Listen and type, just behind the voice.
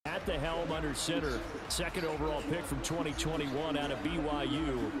at the helm under center. Second overall pick from 2021 out of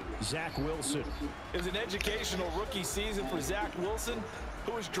BYU, Zach Wilson. It was an educational rookie season for Zach Wilson,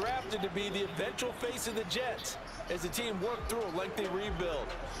 who was drafted to be the eventual face of the Jets as the team worked through a lengthy rebuild.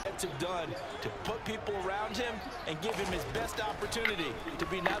 Jets have done to put people around him and give him his best opportunity to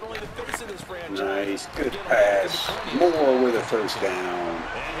be not only the face of this franchise. Nice, good pass. Moore with a first down.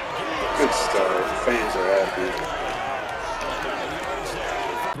 Good start. Fans are happy.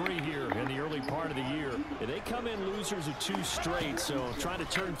 3 here in the early part of the year. They come in losers of 2 straight, so trying to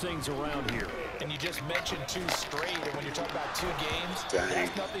turn things around here. And you just mentioned 2 straight, and when you're talking about 2 games,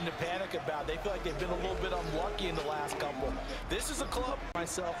 that's nothing to panic about. They feel like they've been a little bit unlucky in the last couple. This is a club.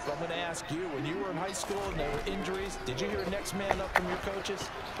 Myself, I'm going to ask you, when you were in high school and there were injuries, did you hear next man up from your coaches?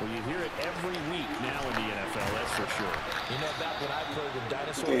 Well, you hear it every week now in the NFL, that's for sure. You know, back when I played with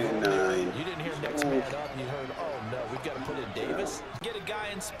Dinosaur, you didn't hear next man up. You heard, oh, no, we've got to put in Davis. Get a guy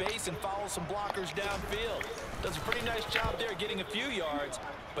in space and follow some blockers downfield. Does a pretty nice job there getting a few yards,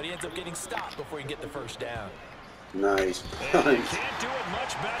 but he ends up getting stopped before he can get the first down. Nice. Can't do it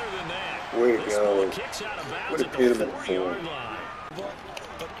much better than that. Way to go. Kicks out of bounds What a at the pinnacle 4-yard line. But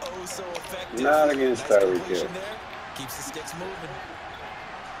oh so effective. Not against Tyreek Hill. Keeps the sticks moving.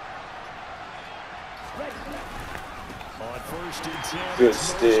 On first and 10. Good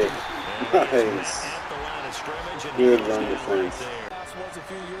stick. Nice. Good run defense. Last was a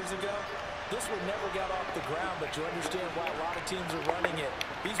few years ago. This one never got off the ground, but you understand why a lot of teams are running it.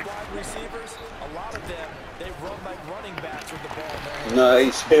 These wide receivers, a lot of them, they run like running backs with the ball.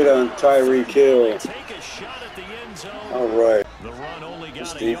 Nice hit on Tyreek Hill. Take a shot at the end zone. All right. The run only got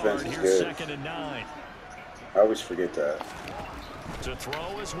This a defense yard. is Here's good. 2nd and 9. I always forget that. To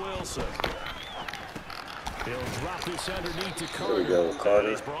throw is Wilson. He'll drop this underneath to Carter. There we go, Carter.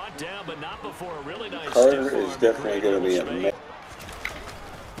 He's brought down, but not before a really nice Carter is definitely going to be a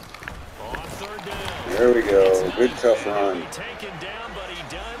on 3rd down. There we go. Good tough run. Taken down, but he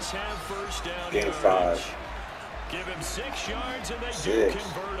does have first down. Gain 5. Give him 6 yards, and they 6. do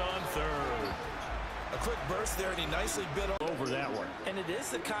convert on 3rd. A quick burst there, and he nicely bit over that one. And it is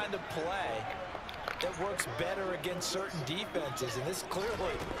the kind of play that works better against certain defenses, and this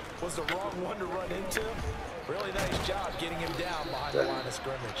clearly was the wrong one to run into. Really nice job getting him down behind the line of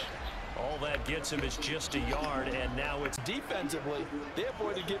scrimmage. All that gets him is just a yard, and now it's defensively. They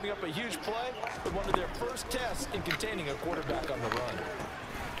avoided giving up a huge play with one of their first tests in containing a quarterback on the run.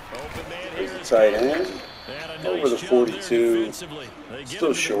 Open man here is tight end. Nice Over the 42.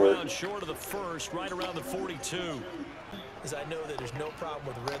 Still short. Short of the first, right around the 42. As I know that there's no problem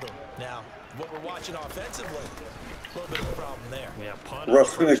with rhythm. Now, what we're watching offensively, a little bit of a problem there. Yeah,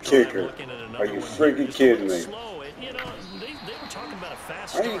 roughing the kicker. Are you freaking kidding me? You know, they were talking about a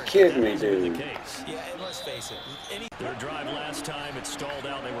fast Are you kidding me, dude? Yeah, and let's face it. Their drive last time, it stalled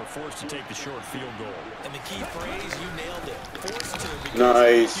out. They were forced to take the short field goal. And the key phrase, you nailed it. Forced to.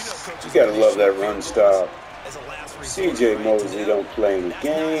 Nice. You gotta love that run stop. CjMosley don't play any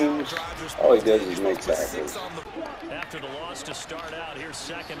games. All he does is make tackles. After the loss to start out, here's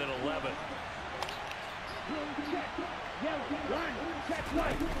 2nd and 11.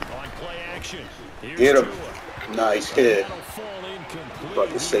 On play action. Get him. Nice hit.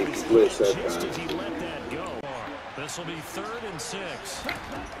 But the safety blitz that time. This will be 3rd and 6.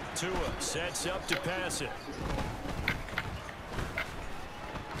 Tua sets up to pass it.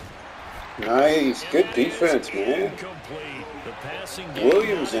 Nice. Good defense, man.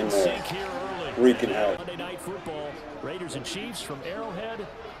 Williams in there. Wreaking havoc. Monday Night Football. Raiders and Chiefs from Arrowhead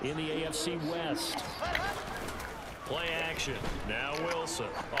in the AFC West. Play action. Now Wilson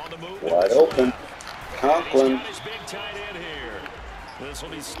on the move. Wide open. Conklin. He's got his big tight end here. This will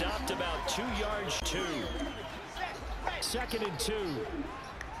be stopped about 2 yards. 2. 2nd and 2.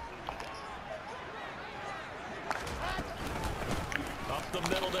 Up the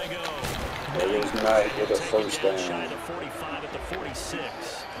middle they go. There was Knight with a first down. Shy of 45 at the 46.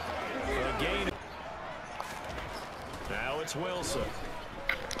 A gain. Now it's Wilson.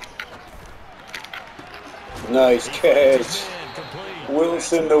 Nice catch.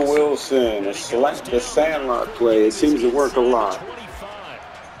 Wilson to Wilson. The Sandlot play. It seems to work a lot.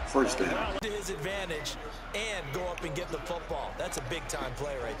 First down. To his advantage and go up and get the football. That's a big time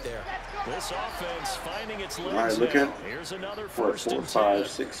play right there. This offense finding its legs. All right, look at Here's another 4, 1st and 5, 10.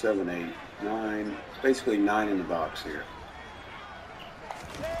 6, 7, 8, 9. Basically 9 in the box here.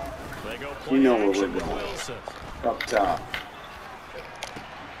 They go You know where we're going. Up top.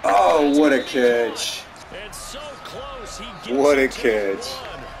 Oh, what a catch. It's so close. He gets What a it to catch.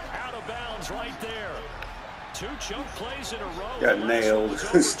 one. Out of bounds right there. 2 choke plays in a row. Got nailed.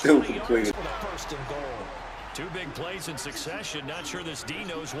 Still completed. 1st and goal. Two big plays in succession. Not sure this D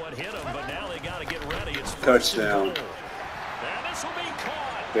knows what hit him, but now they got to get ready. It's touchdown. And this will be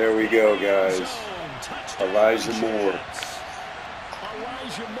caught. There we go, guys. Elijah Moore.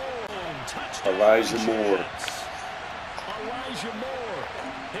 Elijah Moore. Elijah Moore,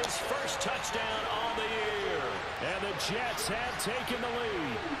 his first touchdown on the year. And the Jets have taken the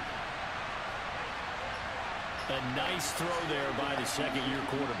lead. A nice throw there by the second-year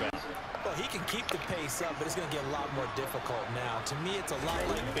quarterback. Well, he can keep the pace up, but it's going to get a lot more difficult now. To me, it's a lot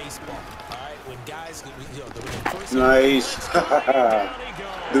like baseball. All right, when guys, nice.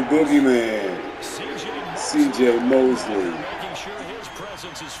 The boogeyman, CJ Mosley. Making sure his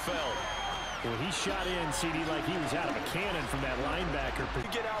presence is felt. Well, he shot in, CD, like he was out of a cannon from that linebacker. You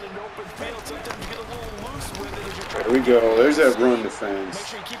get out in open field, sometimes you get a little loose with it. As you're there we go. There's that run defense. Make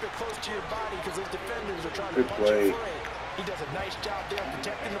sure you keep it close to your body because those defenders are trying Good to punch play. it free. He does a nice job there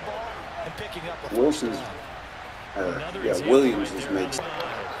protecting the ball and picking up a Wilson's, Williams is making.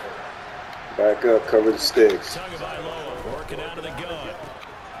 Back up, cover the sticks. Working out of the gun.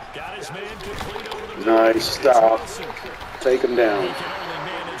 Got his man complete over the nice stop. Take him down.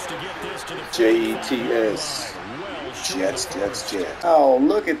 Jets. Jets. Oh,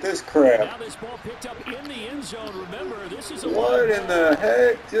 look at this crap. What in the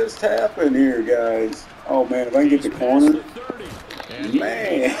heck just happened here, guys? Oh, man, if I can get the corner.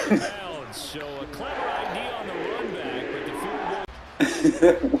 Man.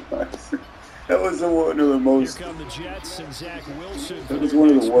 That was one of the most. That was one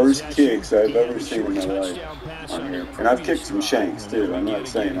of the worst kicks I've ever seen in my life on here. And I've kicked some shanks too. I'm not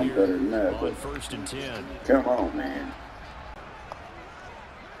saying I'm better than that, but come on, man.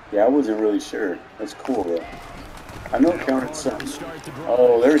 Yeah, I wasn't really sure. That's cool though. I know it counted something.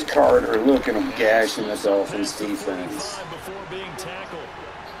 Oh, there's Carter. Look at him gashing the Dolphins defense.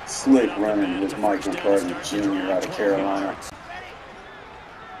 Slick running with Michael Carter Jr. out of Carolina.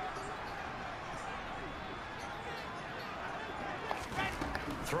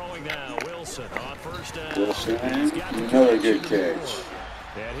 Throwing now, Wilson on first down. Wilson, another good catch.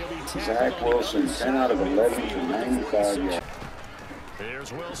 Zach Wilson, 10 out of 11 for 95 yards.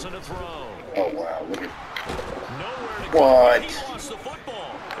 Here's Wilson to throw. Oh, wow, look at what? He lost the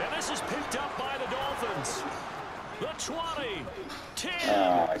football, and this is picked up by the Dolphins. The 20, 10.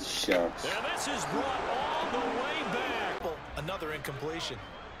 Ah, shucks. And this is brought all the way back. Another incompletion.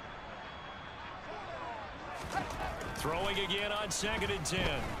 Throwing again on 2nd and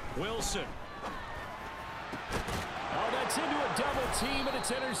 10. Wilson. Oh, that's into a double team, and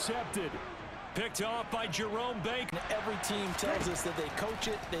it's intercepted. Picked off by Jerome Baker. Every team tells us that they coach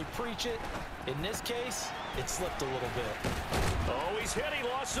it, they preach it. In this case, it slipped a little bit. Oh, he's hit. He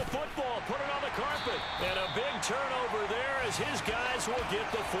lost the football. Put it on the carpet. And a big turnover there as his guys will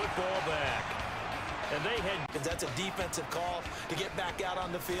get the football back. And they had... That's a defensive call to get back out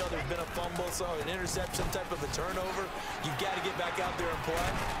on the field. There's been a fumble, so an interception, type of a turnover. You've got to get back out there and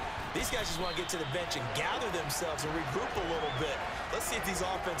play. These guys just want to get to the bench and gather themselves and regroup a little bit. Let's see if these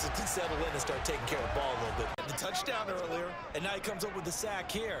offenses can settle in and start taking care of the ball a little bit. The touchdown earlier, and now he comes up with the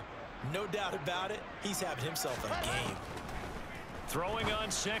sack here. No doubt about it, he's having himself a game. Throwing on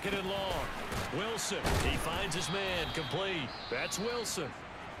 2nd and long. Wilson, he finds his man, complete. That's Wilson.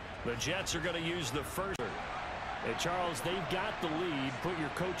 The Jets are going to use the first. Hey, Charles, they've got the lead. Put your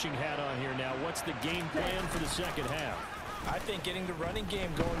coaching hat on here now. What's the game plan for the second half? I think getting the running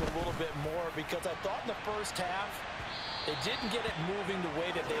game going a little bit more, because I thought in the first half they didn't get it moving the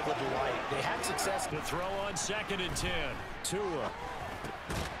way that they would like. They had success. The throw on 2nd and 10. Tua.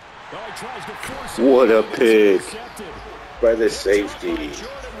 Oh, he tries to force it. What a pick by the safety. And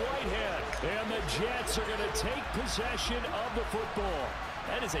the Jets are going to take possession of the football.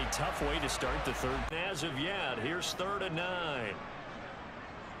 That is a tough way to start the third. As of yet, here's 3rd and 9.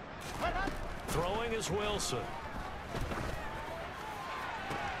 Throwing is Wilson.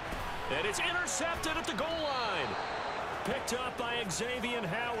 And it's intercepted at the goal line. Picked up by Xavier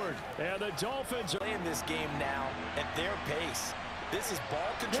Howard. And the Dolphins are playing this game now at their pace. This is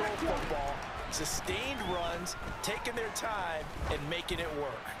ball control football, sustained runs, taking their time, and making it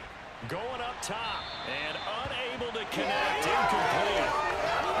work. Going up top and unable to connect. Incomplete.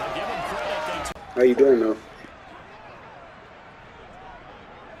 I give them credit. How you doing, though?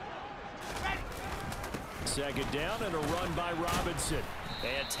 Second down and a run by Robinson.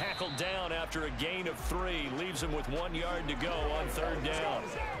 And tackled down after a gain of 3. Leaves him with 1 yard to go on 3rd down.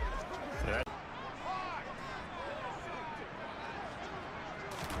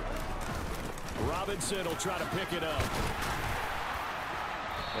 Robinson will try to pick it up.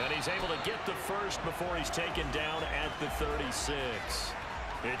 And he's able to get the first before he's taken down at the 36.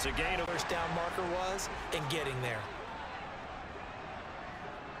 It's a gain of first down marker was and getting there.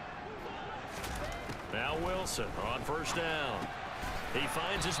 Now Wilson on first down. He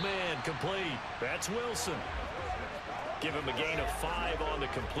finds his man complete. That's Wilson. Give him a gain of 5 on the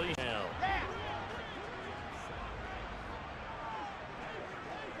completion.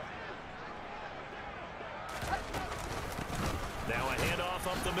 Now a handoff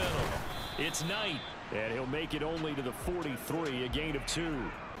up the middle. It's Knight, and he'll make it only to the 43, a gain of 2.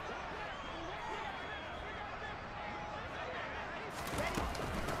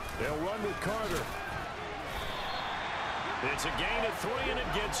 They'll run with Carter. It's a gain of 3, and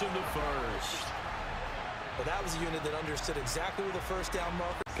it gets him to first. Well, that was a unit that understood exactly where the first down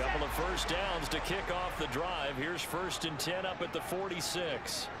marker. Couple of first downs to kick off the drive. Here's 1st and 10 up at the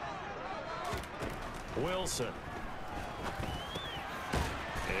 46. Wilson.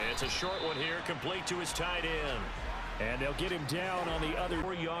 It's a short one here, complete to his tight end. And they'll get him down on the other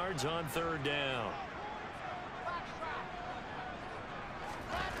 4 yards on 3rd down.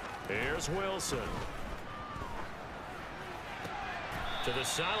 Here's Wilson. To the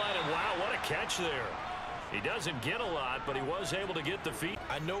sideline, and wow, what a catch there. He doesn't get a lot, but he was able to get the feet.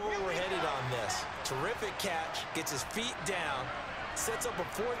 I know where we're headed on this. Terrific catch, gets his feet down, sets up a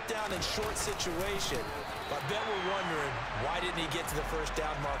 4th down and short situation. But I bet we're wondering, why didn't he get to the first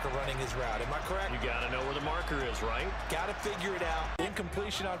down marker running his route? Am I correct? You got to know where the marker is, right? Got to figure it out.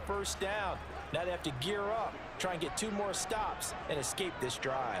 Incompletion on first down. Now they have to gear up, try and get 2 more stops, and escape this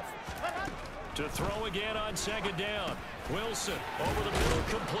drive. To throw again on 2nd down. Wilson over the middle,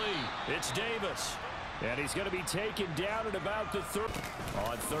 complete. It's Davis. And he's going to be taken down at about the 3rd.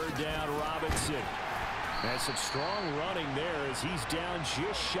 On 3rd down, Robinson. And some strong running there as he's down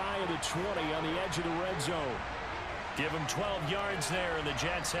just shy of the 20 on the edge of the red zone. Give him 12 yards there, and the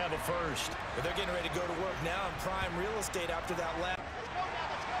Jets have a first. But they're getting ready to go to work now in prime real estate after that last.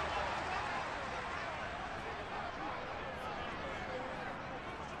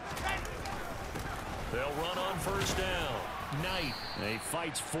 They'll run on first down. Knight. He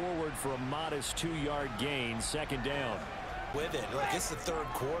fights forward for a modest 2-yard gain. 2nd down. With it. Look, it's the 3rd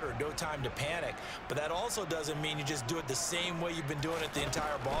quarter. No time to panic. But that also doesn't mean you just do it the same way you've been doing it the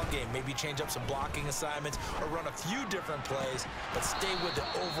entire ball game. Maybe change up some blocking assignments or run a few different plays, but stay with the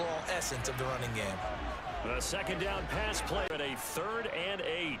overall essence of the running game. A 2nd down pass play at a 3rd and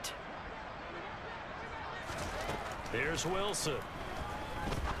 8. Here's Wilson.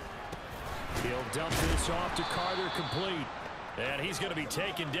 He'll dump this off to Carter, complete. And he's going to be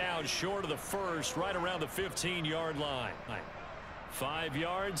taken down short of the first, right around the 15-yard line. 5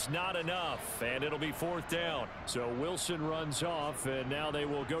 yards, not enough, and it'll be 4th down. So Wilson runs off, and now they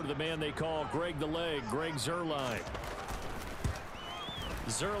will go to the man they call Greg the Leg, Greg Zuerlein.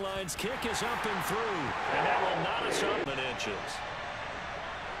 Zuerlein's kick is up and through, and that will knot us up in inches.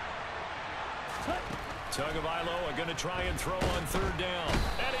 Tagovailoa going to try and throw on 3rd down.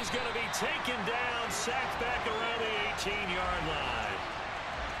 And he's going to be taken down, sacked back around the 18-yard line.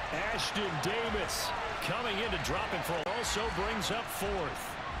 Ashton Davis coming in to drop it for also brings up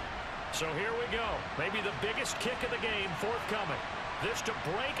 4th. So here we go. Maybe the biggest kick of the game forthcoming. This to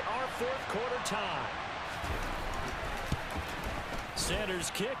break our 4th quarter tie.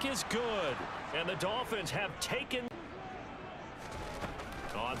 Sanders' kick is good. And the Dolphins have taken.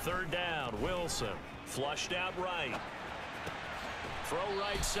 On 3rd down, Wilson. Flushed out right. Throw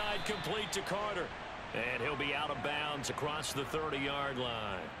right side complete to Carter. And he'll be out of bounds across the 30-yard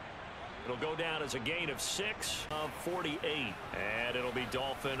line. It'll go down as a gain of 6 of 48. And it'll be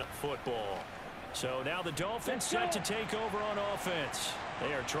Dolphin football. So now the Dolphins set to take over on offense.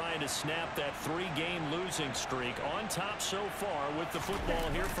 They are trying to snap that 3-game losing streak on top so far with the football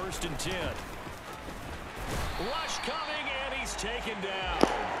here, 1st and 10. Rush coming, and he's taken down.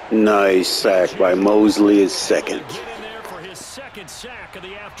 Nice sack by Mosley, his 2nd. Get in there for his 2nd sack of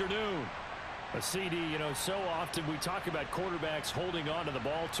the afternoon. A CD, you know, so often we talk about quarterbacks holding on to the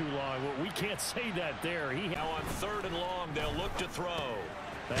ball too long. Well, we can't say that there. Now on 3rd and long, they'll look to throw.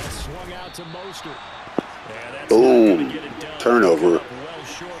 That swung out to Mostert. Yeah, boom. Turnover.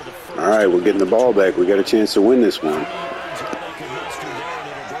 All right, we're getting the ball back. We got a chance to win this one.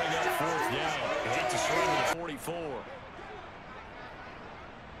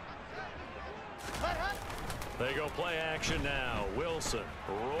 They go play action now. Wilson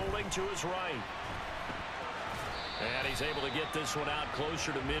rolling to his right. And he's able to get this one out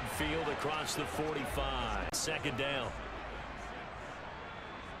closer to midfield across the 45. 2nd down.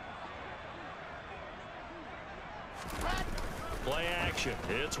 Play action.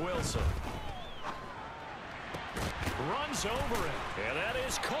 It's Wilson. Runs over it. And that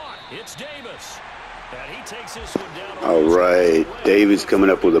is caught. It's Davis. And he takes this one down. All right, Davis coming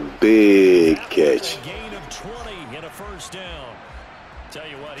up with a big catch. A gain of 20 and a first down. Tell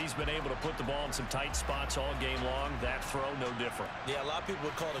you what, he's been able to put the ball in some tight spots all game long. That throw, no different. Yeah, a lot of people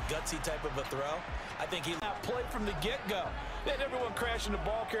would call it a gutsy type of a throw. I think he played from the get-go. They had everyone crashing the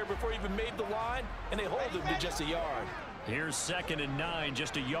ball carrier before he even made the line, and they hold him to just a yard. Here's 2nd and 9,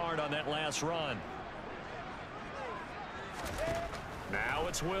 just a yard on that last run. Now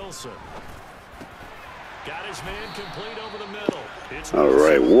it's Wilson. Got his man complete over the middle. It's All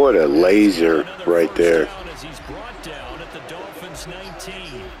right, what a laser right there. as he's brought down at the Dolphins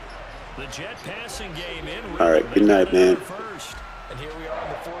 19. The Jet passing game in. All right, good night, man. First. And here we are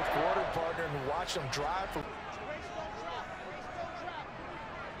in the 4th quarter, partner, and watch them drive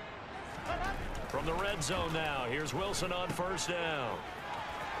from the red zone now. Here's Wilson on 1st down.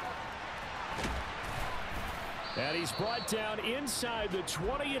 And he's brought down inside the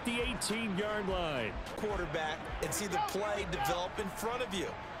 20 at the 18-yard line. Quarterback and see the play develop in front of you.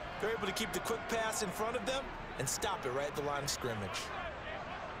 They're able to keep the quick pass in front of them and stop it right at the line of scrimmage.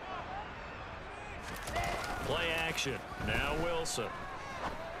 Play action. Now Wilson.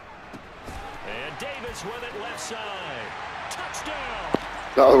 And Davis with it left side. Touchdown.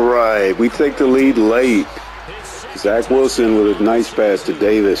 All right, we take the lead late. Zach Wilson with a nice pass to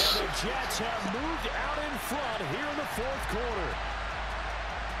Davis. The Jets have moved out in front here in the 4th quarter.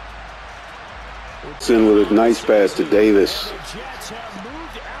 Wilson with a nice pass to Davis. The Jets have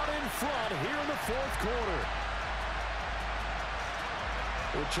moved out in front here in the 4th quarter.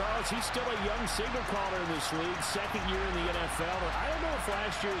 Well, Charles, he's still a young signal caller in this league, 2nd year in the NFL. I don't know if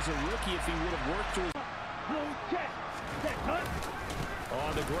last year as a rookie if he would have worked through.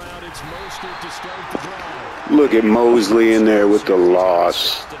 On the ground, it's Mostert to start the drive. Look at Mosley in there with the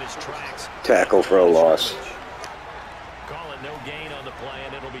loss. Tackle for a loss. Call it no gain on the play,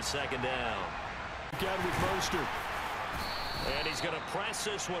 and it'll be 2nd down. Down with Mostert. And he's going to press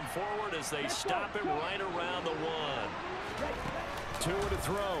this one forward as they stop it right around the 1. 2 to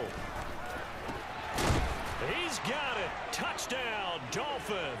throw. He's got it. Touchdown,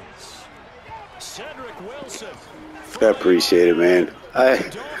 Dolphins. Cedric Wilson. I appreciate it, man. I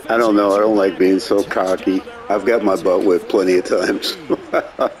don't know. I don't like being so cocky. I've got my butt whipped plenty of times.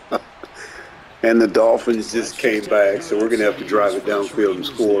 And the Dolphins just came back, so we're going to have to drive it downfield and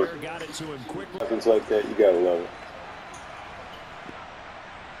score. Happens like that, you got to love it.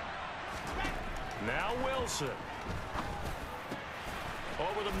 Now Wilson.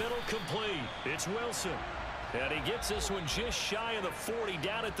 Over the middle, complete. It's Wilson. And he gets this one just shy of the 40,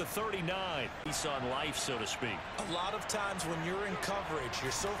 down at the 39. He's on life, so to speak. A lot of times when you're in coverage, you're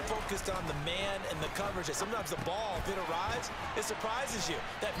so focused on the man and the coverage that sometimes the ball, if it arrives, it surprises you.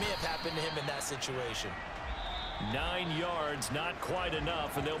 That may have happened to him in that situation. 9 yards, not quite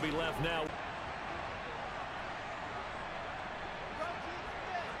enough, and they'll be left now.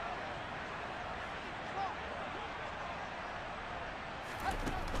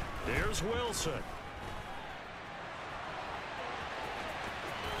 There's Wilson.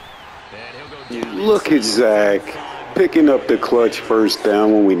 Look at Zach picking up the clutch 1st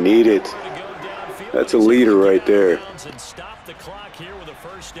down when we need it. That's a leader right there. Stop the clock here with a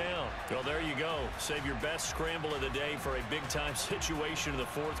 1st down. Well, there you go. Save your best scramble of the day for a big-time situation in the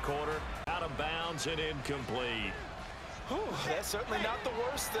 4th quarter. Out of bounds and incomplete. Whew, that's certainly not the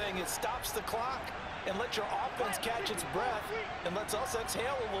worst thing. It stops the clock and lets your offense catch its breath and lets us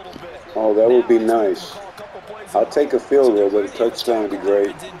exhale a little bit. Oh, that would be nice. I'll take a field goal, but a touchdown would be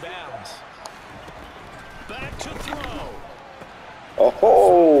great. Back to throw.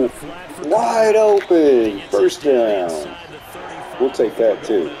 Oh, wide open. 1st down. We'll take that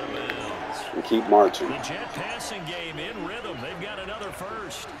too. And keep marching. The Jet passing game in rhythm. They've got another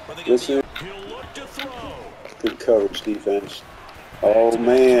 1st. Listen. He'll look to throw. Good coverage defense. Oh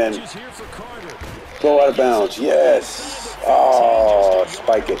man. Throw out of bounds. Yes. Oh,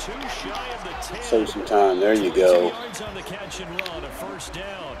 spike it. Save some time. There you go. On the catch and run, a 1st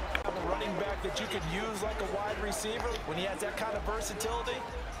down. A running back that you could use like a wide receiver when he has that kind of versatility,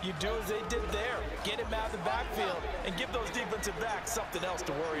 you do as they did there. Get him out of the backfield and give those defensive backs something else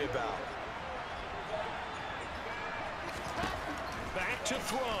to worry about. Back to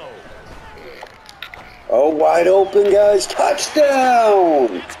throw. Oh, wide open, guys.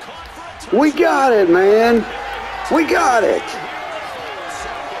 Touchdown. We got it, man. We got it.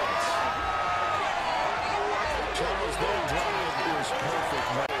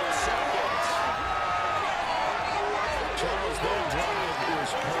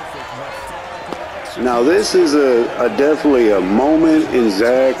 Now this is definitely a moment in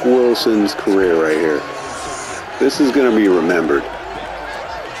Zach Wilson's career right here. This is going to be remembered.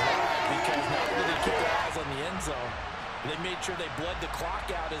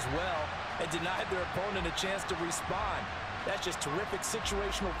 respond. That's just terrific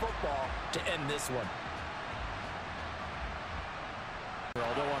situational football to end this one.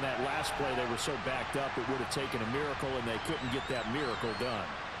 Although on that last play they were so backed up, it would have taken a miracle, and they couldn't get that miracle done.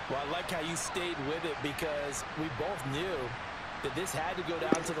 Well, I like how you stayed with it because we both knew that this had to go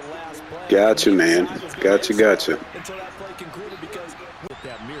down to the last play. Gotcha, man. Gotcha. Until that play concluded because get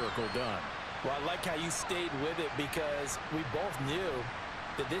that miracle done. Well, I like how you stayed with it because we both knew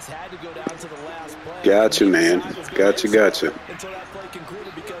that this had to go down to the last play. Gotcha, man. Gotcha. Until that play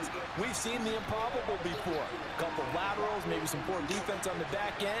concluded because we've seen the improbable before. A couple laterals, maybe some poor defense on the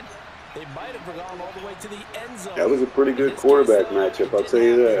back end. They might have gone all the way to the end zone. That was a pretty good quarterback matchup, I'll tell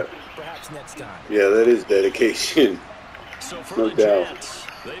you that. Perhaps next time. Yeah, that is dedication. So for No the doubt. Jets,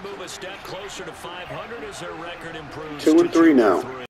 they move a step closer to 500 as their record improves 2-3 now.